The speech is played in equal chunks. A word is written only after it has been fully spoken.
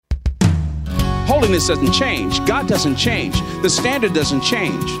Holiness doesn't change. God doesn't change. The standard doesn't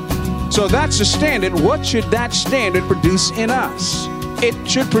change. So that's the standard. What should that standard produce in us? It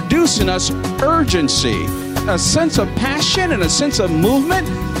should produce in us urgency, a sense of passion and a sense of movement,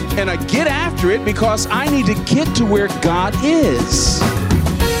 and a get after it because I need to get to where God is.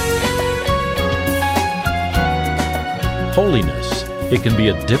 Holiness. It can be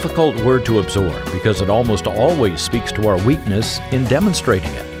a difficult word to absorb because it almost always speaks to our weakness in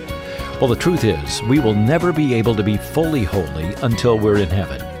demonstrating it. Well, the truth is, we will never be able to be fully holy until we're in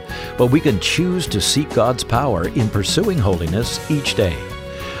heaven. But we can choose to seek God's power in pursuing holiness each day.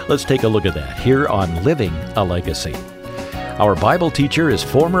 Let's take a look at that here on Living a Legacy. Our Bible teacher is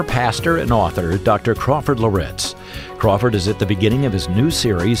former pastor and author Dr. Crawford Loritts. Crawford is at the beginning of his new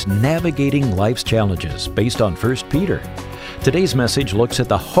series, Navigating Life's Challenges, based on 1 Peter. Today's message looks at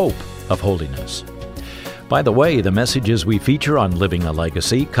the hope of holiness. By the way, the messages we feature on Living a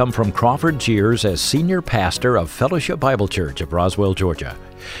Legacy come from Crawford's years as senior pastor of Fellowship Bible Church of Roswell, Georgia.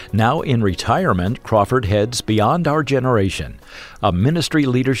 Now in retirement, Crawford heads Beyond Our Generation, a ministry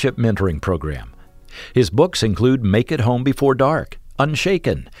leadership mentoring program. His books include Make It Home Before Dark,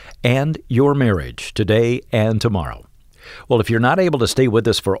 Unshaken, and Your Marriage, Today and Tomorrow. Well, if you're not able to stay with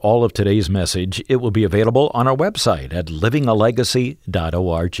us for all of today's message, it will be available on our website at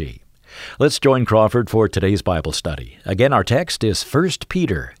livingalegacy.org. Let's join Crawford for today's Bible study. Again, our text is 1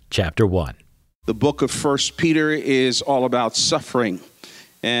 Peter chapter 1. The book of 1 Peter is all about suffering.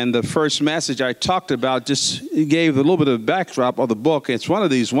 And the first message I talked about just gave a little bit of backdrop of the book. It's one of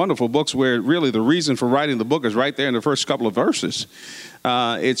these wonderful books where really the reason for writing the book is right there in the first couple of verses.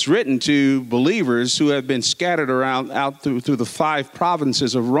 It's written to believers who have been scattered around out through the 5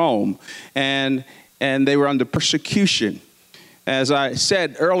 provinces of Rome, and they were under persecution. As I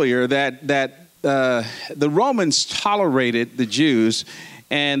said earlier, that the Romans tolerated the Jews,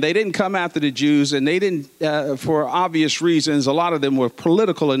 and they didn't come after the Jews, and they didn't, for obvious reasons, a lot of them were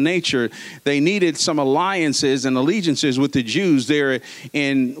political in nature. They needed some alliances and allegiances with the Jews there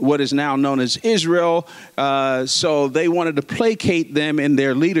in what is now known as Israel, so they wanted to placate them in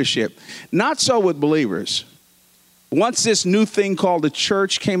their leadership. Not so with believers. Once this new thing called the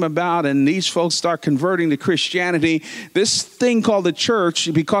church came about and these folks start converting to Christianity, this thing called the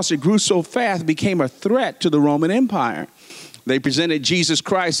church, because it grew so fast, became a threat to the Roman Empire. They presented Jesus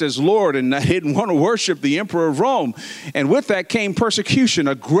Christ as Lord, and they didn't want to worship the Emperor of Rome. And with that came persecution,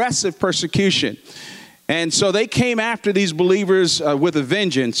 aggressive persecution. And so they came after these believers with a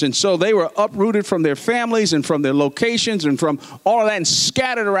vengeance. And so they were uprooted from their families and from their locations and from all of that and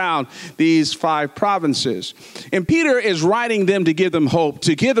scattered around these 5 provinces. And Peter is writing them to give them hope,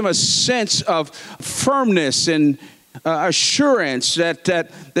 to give them a sense of firmness and assurance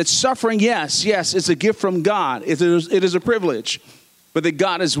that suffering, yes, it's a gift from God. It is a privilege, but that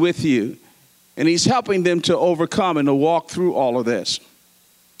God is with you. And he's helping them to overcome and to walk through all of this.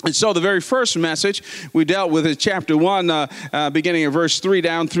 And so the very first message we dealt with in chapter 1, beginning in verse 3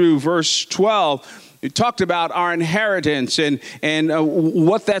 down through verse 12. We talked about our inheritance and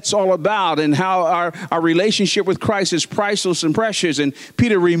what that's all about and how our relationship with Christ is priceless and precious. And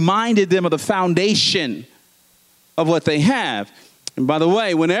Peter reminded them of the foundation of what they have. And by the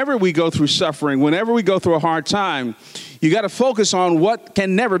way, whenever we go through suffering, whenever we go through a hard time, you got to focus on what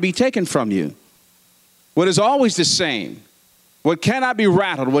can never be taken from you. What is always the same. What cannot be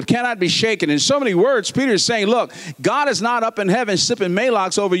rattled, what cannot be shaken. In so many words, Peter is saying, look, God is not up in heaven sipping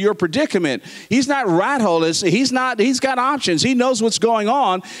Malox over your predicament. He's not rattled. He's got options. He knows what's going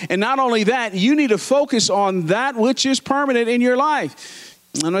on. And not only that, you need to focus on that which is permanent in your life.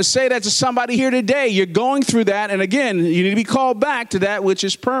 I'm going to say that to somebody here today. You're going through that. And again, you need to be called back to that which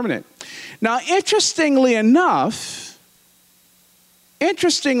is permanent. Now, interestingly enough,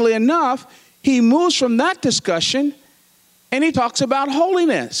 he moves from that discussion and he talks about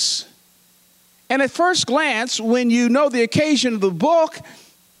holiness. And at first glance, when you know the occasion of the book,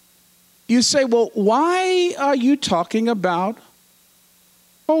 you say, well, why are you talking about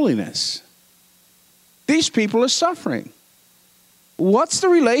holiness? These people are suffering. What's the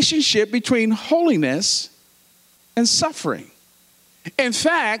relationship between holiness and suffering? In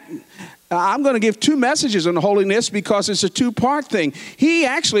fact, I'm going to give 2 messages on holiness because it's a 2-part thing. He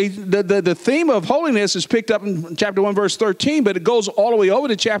actually, the theme of holiness is picked up in chapter 1, verse 13, but it goes all the way over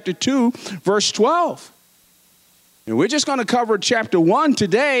to chapter 2, verse 12. And we're just going to cover chapter 1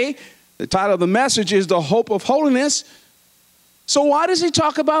 today. The title of the message is The Hope of Holiness. So why does he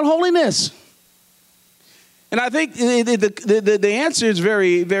talk about holiness? And I think the answer is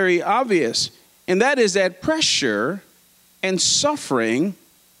very, very obvious. And that is that pressure and suffering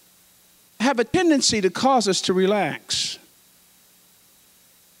have a tendency to cause us to relax.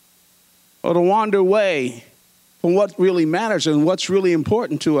 or to wander away from what really matters and what's really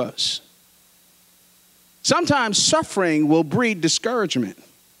important to us. Sometimes suffering will breed discouragement.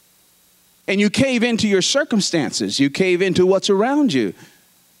 And you cave into your circumstances. You cave into what's around you.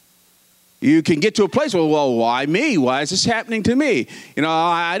 You can get to a place where, well, why me? Why is this happening to me? You know,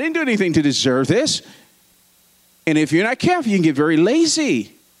 I didn't do anything to deserve this. And if you're not careful, you can get very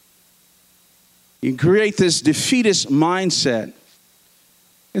lazy. You can create this defeatist mindset.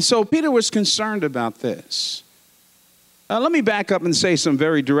 And so Peter was concerned about this. Let me back up and say some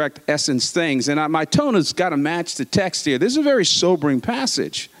very direct essence things. And my tone has got to match the text here. This is a very sobering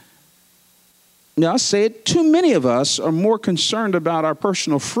passage. Now, I'll say it, too many of us are more concerned about our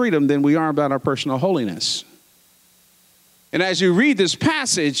personal freedom than we are about our personal holiness. And as you read this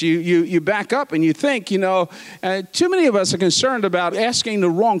passage, you back up and you think, too many of us are concerned about asking the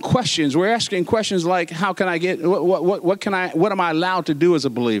wrong questions. We're asking questions like, how can I get, what am I allowed to do as a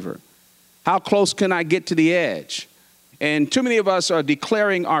believer? How close can I get to the edge? And too many of us are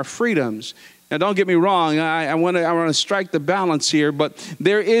declaring our freedoms. Now, don't get me wrong, I want to strike the balance here, but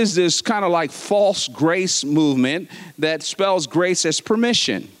there is this kind of like false grace movement that spells grace as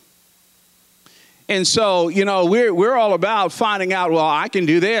permission. And so, we're all about finding out, well, I can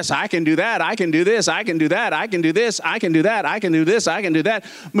do this, I can do that, I can do this, I can do that, I can do this, I can do that, I can do this, I can do that.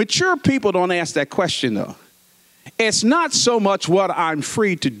 Mature people don't ask that question, though. It's not so much what I'm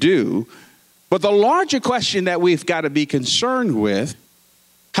free to do, but the larger question that we've got to be concerned with,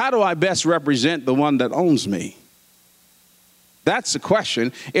 how do I best represent the one that owns me? That's the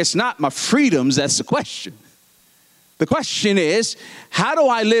question. It's not my freedoms, that's the question. The question is, how do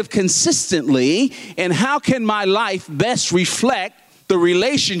I live consistently, and how can my life best reflect the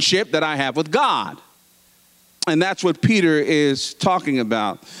relationship that I have with God? And that's what Peter is talking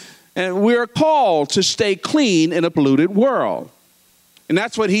about. And we're called to stay clean in a polluted world. And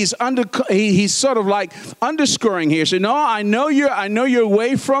that's what he's sort of like underscoring here. So no, I know you're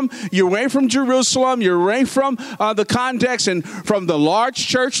away from Jerusalem, you're away from the context and from the large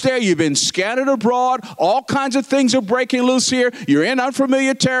church there. You've been scattered abroad. All kinds of things are breaking loose here. You're in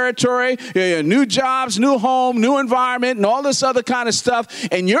unfamiliar territory, new jobs, new home, new environment, and all this other kind of stuff.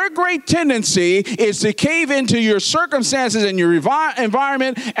 And your great tendency is to cave into your circumstances and your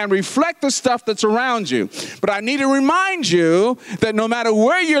environment and reflect the stuff that's around you. But I need to remind you that no matter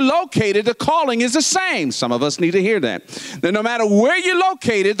where you're located, the calling is the same. Some of us need to hear that. That no matter where you're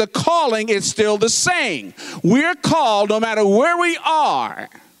located, the calling is still the same. We're called, no matter where we are,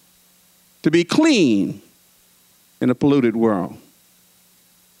 to be clean in a polluted world.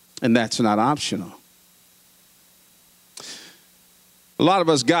 And that's not optional. A lot of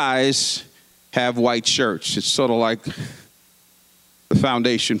us guys have white shirts. It's sort of like the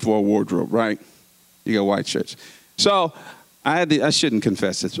foundation for a wardrobe, right? You got white shirts. So I shouldn't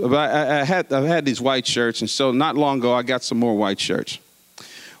confess this, but I've had these white shirts, and so not long ago I got some more white shirts.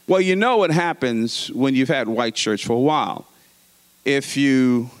 Well, you know what happens when you've had white shirts for a while. If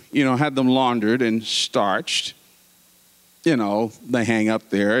you had them laundered and starched, they hang up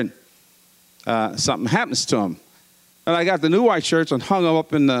there, and something happens to them. And I got the new white shirts and hung them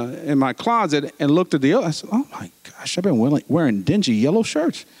up in my closet and looked at the other. I said, oh my gosh, I've been wearing dingy yellow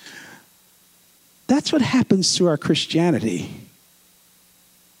shirts. That's what happens to our Christianity.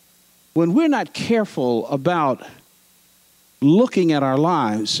 When we're not careful about looking at our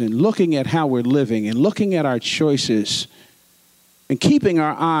lives and looking at how we're living and looking at our choices and keeping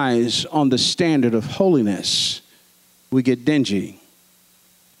our eyes on the standard of holiness, we get dingy.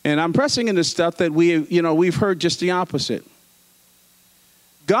 And I'm pressing into stuff that we've heard just the opposite.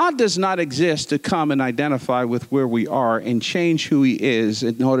 God does not exist to come and identify with where we are and change who he is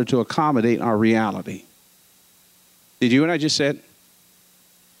in order to accommodate our reality. Did you hear what I just said?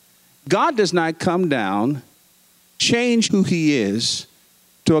 God does not come down, change who he is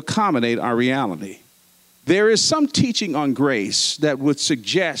to accommodate our reality. There is some teaching on grace that would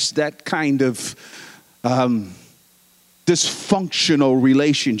suggest that kind of dysfunctional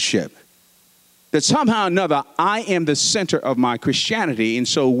relationship. That somehow or another, I am the center of my Christianity. And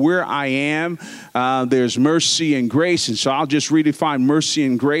so where I am, there's mercy and grace. And so I'll just redefine mercy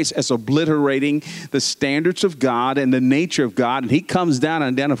and grace as obliterating the standards of God and the nature of God. And he comes down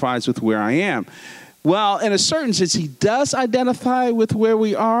and identifies with where I am. Well, in a certain sense, he does identify with where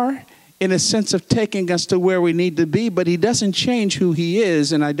we are in a sense of taking us to where we need to be, but he doesn't change who he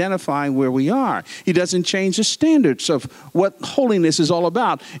is in identifying where we are. He doesn't change the standards of what holiness is all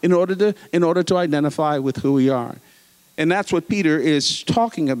about in order to identify with who we are. And that's what Peter is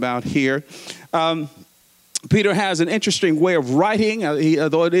talking about here. Peter has an interesting way of writing,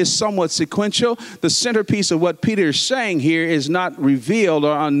 although it is somewhat sequential. The centerpiece of what Peter is saying here is not revealed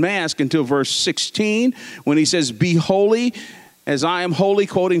or unmasked until verse 16, when he says, "Be holy as I am holy,"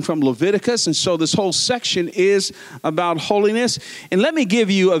 quoting from Leviticus. And so this whole section is about holiness. And let me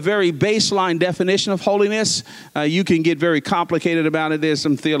give you a very baseline definition of holiness. You can get very complicated about it. There's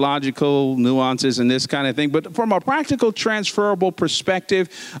some theological nuances and this kind of thing. But from a practical, transferable perspective,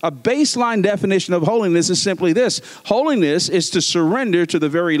 a baseline definition of holiness is simply this: holiness is to surrender to the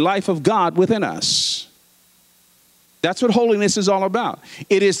very life of God within us. That's what holiness is all about.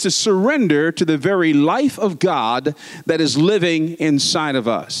 It is to surrender to the very life of God that is living inside of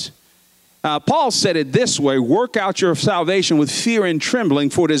us. Paul said it this way: "Work out your salvation with fear and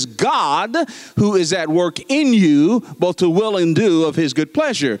trembling, for it is God who is at work in you, both to will and do of his good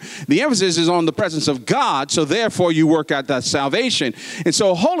pleasure." The emphasis is on the presence of God, so therefore you work out that salvation. And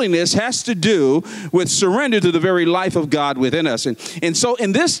so holiness has to do with surrender to the very life of God within us. And so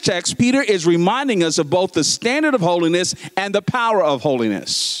in this text, Peter is reminding us of both the standard of holiness and the power of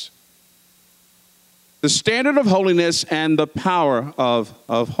holiness. The standard of holiness and the power of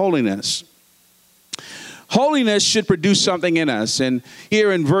holiness. Holiness should produce something in us. And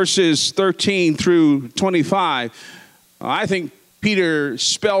here in verses 13 through 25, I think Peter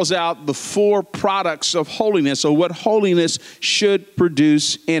spells out the 4 products of holiness, or what holiness should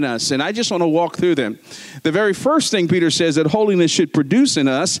produce in us. And I just want to walk through them. The very first thing Peter says that holiness should produce in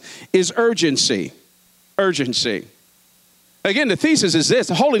us is urgency. Urgency. Again, the thesis is this: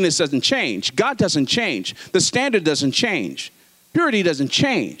 holiness doesn't change. God doesn't change. The standard doesn't change. Purity doesn't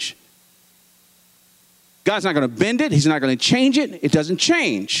change. God's not going to bend it. He's not going to change it. It doesn't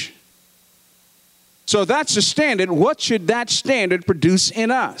change. So that's the standard. What should that standard produce in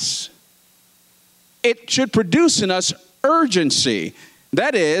us? It should produce in us urgency.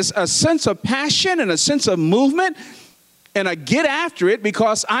 That is, a sense of passion and a sense of movement, and a get after it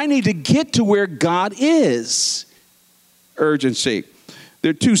because I need to get to where God is. Urgency.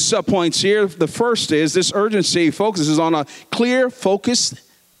 There are 2 subpoints here. The first is this urgency focuses on a clear, focused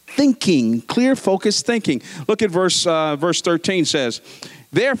thinking. Clear, focused thinking. Look at verse 13 says,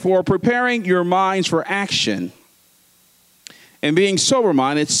 "Therefore, preparing your minds for action and being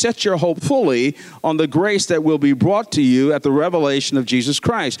sober-minded, set your hope fully on the grace that will be brought to you at the revelation of Jesus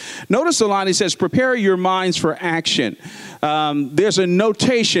Christ." Notice the line, he says, prepare your minds for action. There's a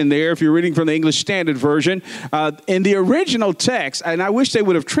notation there, if you're reading from the English Standard Version. In the original text, and I wish they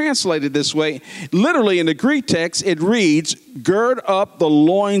would have translated this way, literally in the Greek text, it reads, "Gird up the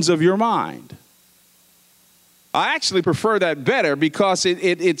loins of your mind." I actually prefer that better because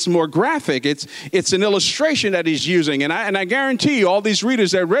it's more graphic. It's an illustration that he's using. And I guarantee you, all these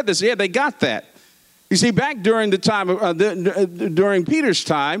readers that read this, yeah, they got that. You see, back during the time, during Peter's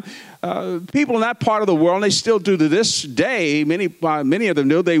time, people in that part of the world, and they still do to this day, many of them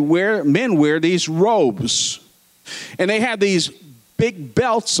do, men wear these robes. And they have these big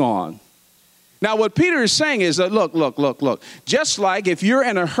belts on. Now, what Peter is saying is that, look. Just like if you're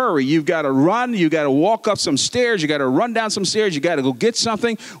in a hurry, you've got to run, you've got to walk up some stairs, you've got to run down some stairs, you've got to go get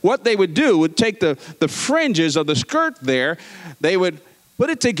something. What they would do would take the fringes of the skirt there, they would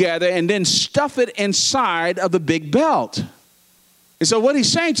put it together and then stuff it inside of the big belt. And so what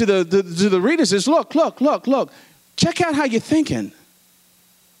he's saying to the readers is, look. Check out how you're thinking.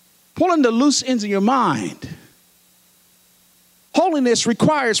 Pulling the loose ends of your mind. Holiness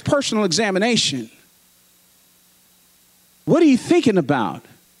requires personal examination. What are you thinking about?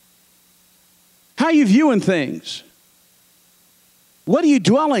 How are you viewing things? What are you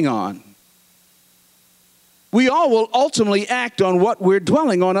dwelling on? We all will ultimately act on what we're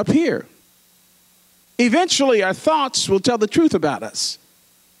dwelling on up here. Eventually, our thoughts will tell the truth about us.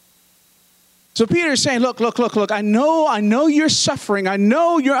 So Peter is saying, look, I know you're suffering. I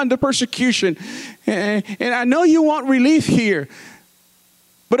know you're under persecution. And I know you want relief here.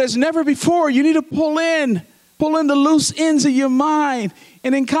 But as never before, you need to pull in the loose ends of your mind.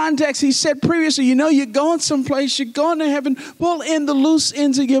 And in context, he said previously, you're going someplace, you're going to heaven. Pull in the loose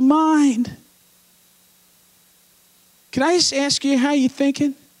ends of your mind. Can I just ask you how you're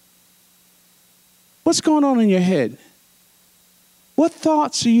thinking? What's going on in your head? What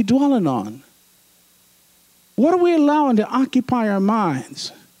thoughts are you dwelling on? What are we allowing to occupy our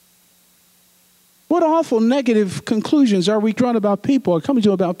minds? What awful negative conclusions are we drawing about people or coming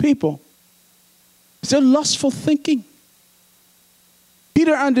to about people? Is there lustful thinking?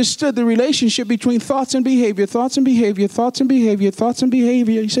 Peter understood the relationship between thoughts and behavior, thoughts and behavior, thoughts and behavior, thoughts and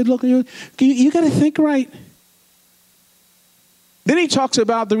behavior. He said, look, you got to think right. Then he talks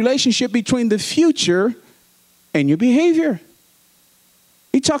about the relationship between the future and your behavior.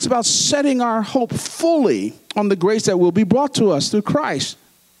 He talks about setting our hope fully on the grace that will be brought to us through Christ.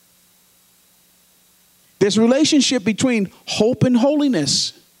 There's a relationship between hope and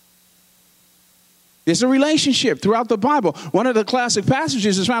holiness. There's a relationship throughout the Bible. One of the classic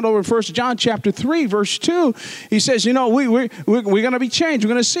passages is found over in 1 John chapter 3, verse 2. He says, you know, we're going to be changed. We're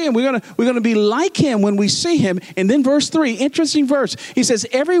going to see him. We're going to be like him when we see him. And then verse 3, interesting verse. He says,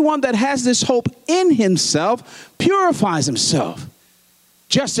 everyone that has this hope in himself purifies himself,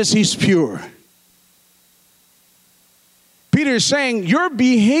 just as he's pure. Peter is saying your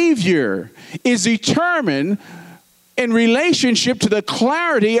behavior is determined in relationship to the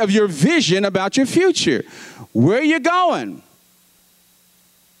clarity of your vision about your future. Where are you going?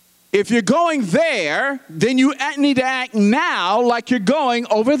 If you're going there, then you need to act now like you're going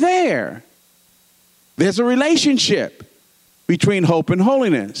over there. There's a relationship between hope and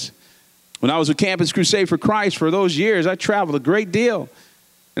holiness. When I was with Campus Crusade for Christ for those years, I traveled a great deal.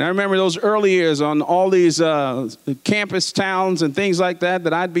 And I remember those early years on all these campus towns and things like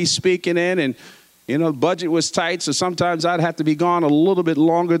that I'd be speaking in. And, you know, the budget was tight, so sometimes I'd have to be gone a little bit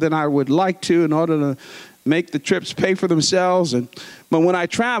longer than I would like to in order to make the trips pay for themselves. But when I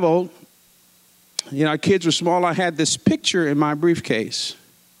traveled, you know, our kids were small. I had this picture in my briefcase.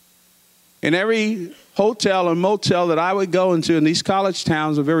 In every hotel or motel that I would go into in these college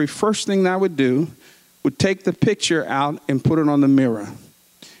towns, the very first thing that I would do would take the picture out and put it on the mirror.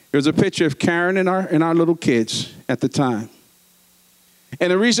 There's a picture of Karen and our little kids at the time. And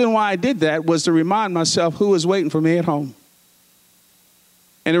the reason why I did that was to remind myself who was waiting for me at home.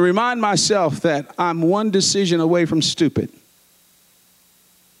 And to remind myself that I'm one decision away from stupid.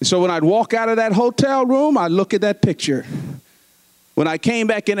 And so when I'd walk out of that hotel room, I'd look at that picture. When I came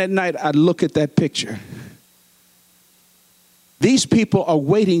back in at night, I'd look at that picture. These people are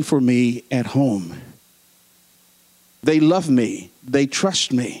waiting for me at home. They love me. They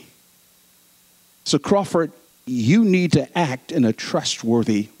trust me. So Crawford, you need to act in a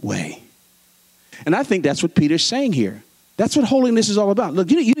trustworthy way. And I think that's what Peter's saying here. That's what holiness is all about. Look,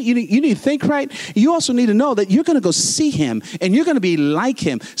 you need to think right. You also need to know that you're going to go see him and you're going to be like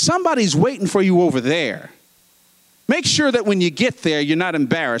him. Somebody's waiting for you over there. Make sure that when you get there, you're not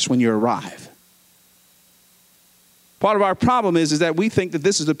embarrassed when you arrive. Part of our problem is that we think that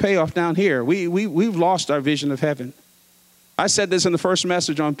this is the payoff down here. We've lost our vision of heaven. I said this in the first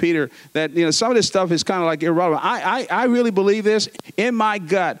message on Peter, that, you know, some of this stuff is kind of like irrelevant. I really believe this in my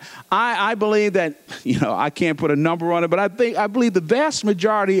gut. I believe that, you know, I can't put a number on it, but I believe the vast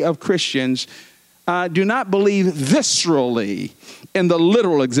majority of Christians do not believe viscerally in the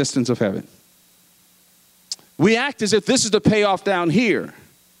literal existence of heaven. We act as if this is the payoff down here.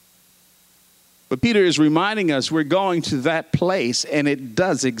 But Peter is reminding us we're going to that place, and it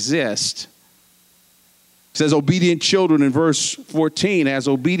does exist. It says, obedient children in verse 14, as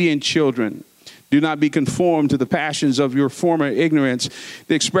obedient children, do not be conformed to the passions of your former ignorance.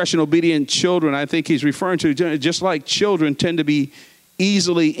 The expression obedient children, I think he's referring to, just like children tend to be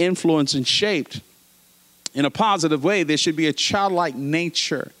easily influenced and shaped in a positive way, there should be a childlike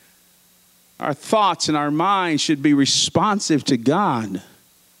nature. Our thoughts and our minds should be responsive to God.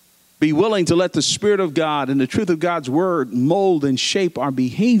 Be willing to let the Spirit of God and the truth of God's word mold and shape our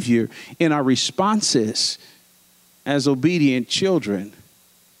behavior in our responses as obedient children.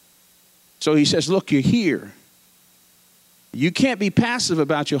 So he says, look, you're here. You can't be passive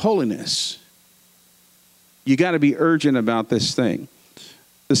about your holiness. You got to be urgent about this thing.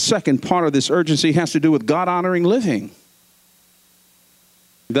 The second part of this urgency has to do with God-honoring living.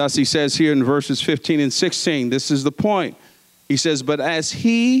 Thus, he says here in verses 15 and 16, this is the point. He says, but as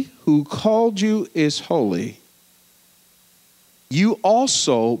he who called you is holy, you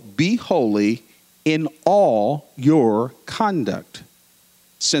also be holy in all your conduct.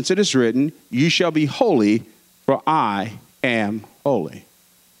 Since it is written, you shall be holy, for I am holy.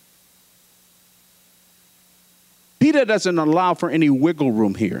 Peter doesn't allow for any wiggle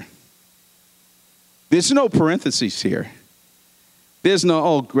room here. There's no parentheses here. There's no,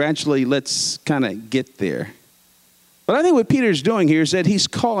 oh, gradually let's kind of get there. But I think what Peter's doing here is that he's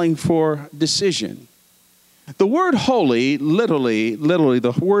calling for decision. The word holy, literally,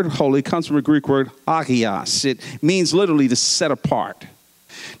 the word holy comes from a Greek word, agios. It means literally to set apart,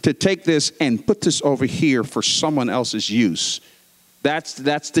 to take this and put this over here for someone else's use. That's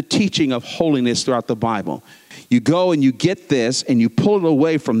the teaching of holiness throughout the Bible. You go and you get this and you pull it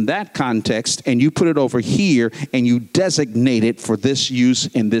away from that context and you put it over here and you designate it for this use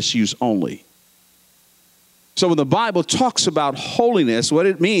and this use only. So when the Bible talks about holiness, what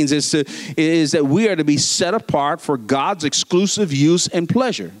it means is that we are to be set apart for God's exclusive use and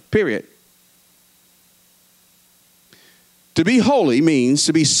pleasure, period. To be holy means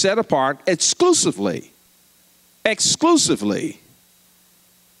to be set apart exclusively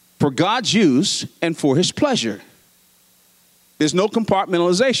for God's use and for his pleasure. There's no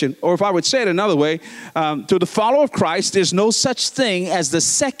compartmentalization. Or if I would say it another way, to the follower of Christ, there's no such thing as the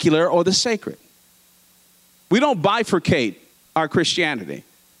secular or the sacred. We don't bifurcate our Christianity.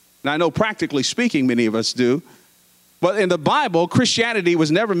 Now, I know practically speaking, many of us do. But in the Bible, Christianity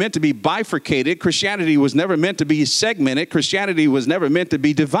was never meant to be bifurcated. Christianity was never meant to be segmented. Christianity was never meant to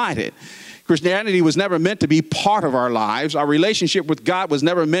be divided. Christianity was never meant to be part of our lives. Our relationship with God was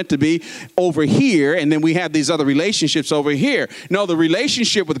never meant to be over here, and then we have these other relationships over here. No, the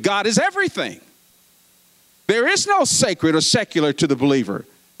relationship with God is everything. There is no sacred or secular to the believer.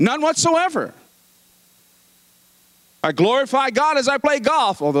 None whatsoever. I glorify God as I play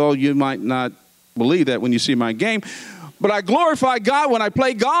golf, although you might not believe that when you see my game. But I glorify God when I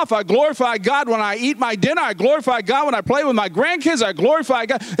play golf. I glorify God when I eat my dinner. I glorify God when I play with my grandkids. I glorify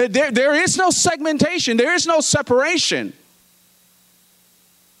God. There is no segmentation. There is no separation.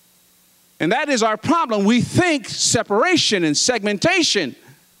 And that is our problem. We think separation and segmentation.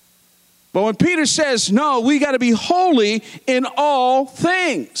 But when Peter says, no, we got to be holy in all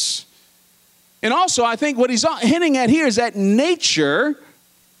things. And also, I think what he's hinting at here is that nature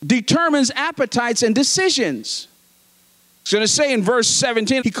determines appetites and decisions. He's going to say in verse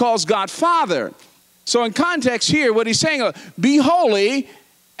 17, he calls God Father. So in context here, what he's saying, be holy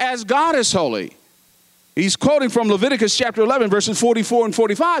as God is holy. He's quoting from Leviticus chapter 11, verses 44 and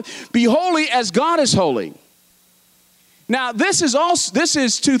 45. Be holy as God is holy. Now, this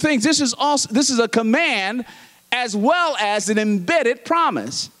is two things. This is a command as well as an embedded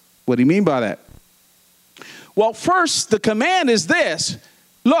promise. What do you mean by that? Well, first, the command is this.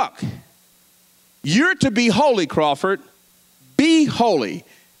 Look, you're to be holy, Crawford. Be holy.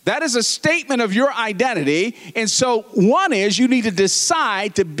 That is a statement of your identity. And so one is you need to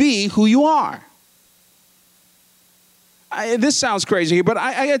decide to be who you are. This sounds crazy, but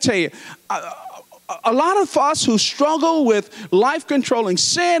I got to tell you, a lot of us who struggle with life-controlling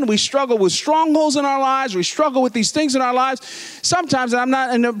sin, we struggle with strongholds in our lives, we struggle with these things in our lives. Sometimes, and I'm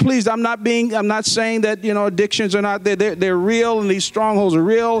not saying that, addictions are not, they're real and these strongholds are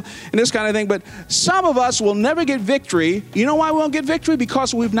real and this kind of thing, but some of us will never get victory. You know why we won't get victory?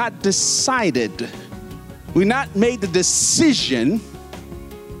 Because we've not decided. We've not made the decision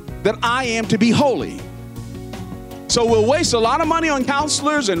that I am to be holy. So we'll waste a lot of money on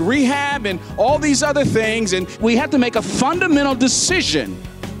counselors and rehab and all these other things, and we have to make a fundamental decision.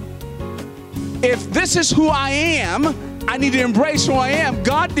 If this is who I am, I need to embrace who I am.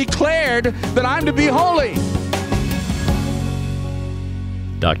 God declared that I'm to be holy.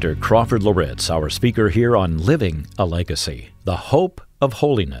 Dr. Crawford Loritts, our speaker here on Living a Legacy, the Hope of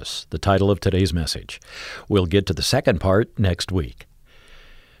Holiness, the title of today's message. We'll get to the second part next week.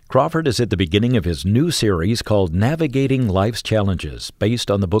 Crawford is at the beginning of his new series called Navigating Life's Challenges, based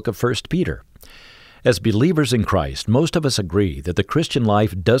on the book of 1 Peter. As believers in Christ, most of us agree that the Christian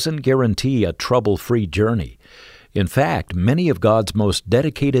life doesn't guarantee a trouble-free journey. In fact, many of God's most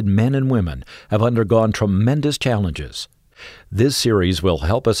dedicated men and women have undergone tremendous challenges. This series will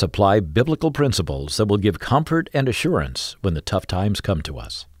help us apply biblical principles that will give comfort and assurance when the tough times come to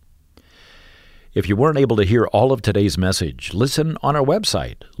us. If you weren't able to hear all of today's message, listen on our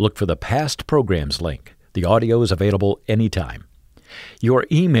website. Look for the past programs link. The audio is available anytime. Your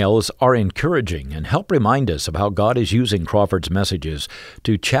emails are encouraging and help remind us of how God is using Crawford's messages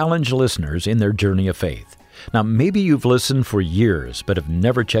to challenge listeners in their journey of faith. Now, maybe you've listened for years but have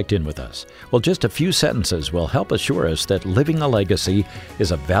never checked in with us. Well, just a few sentences will help assure us that living a legacy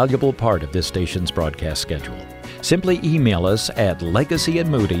is a valuable part of this station's broadcast schedule. Simply email us at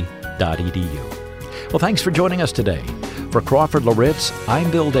legacy@moody.edu. Well, thanks for joining us today. For Crawford Loritts, I'm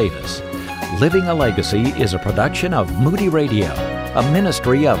Bill Davis. Living a Legacy is a production of Moody Radio, a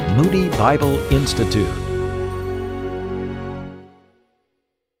ministry of Moody Bible Institute.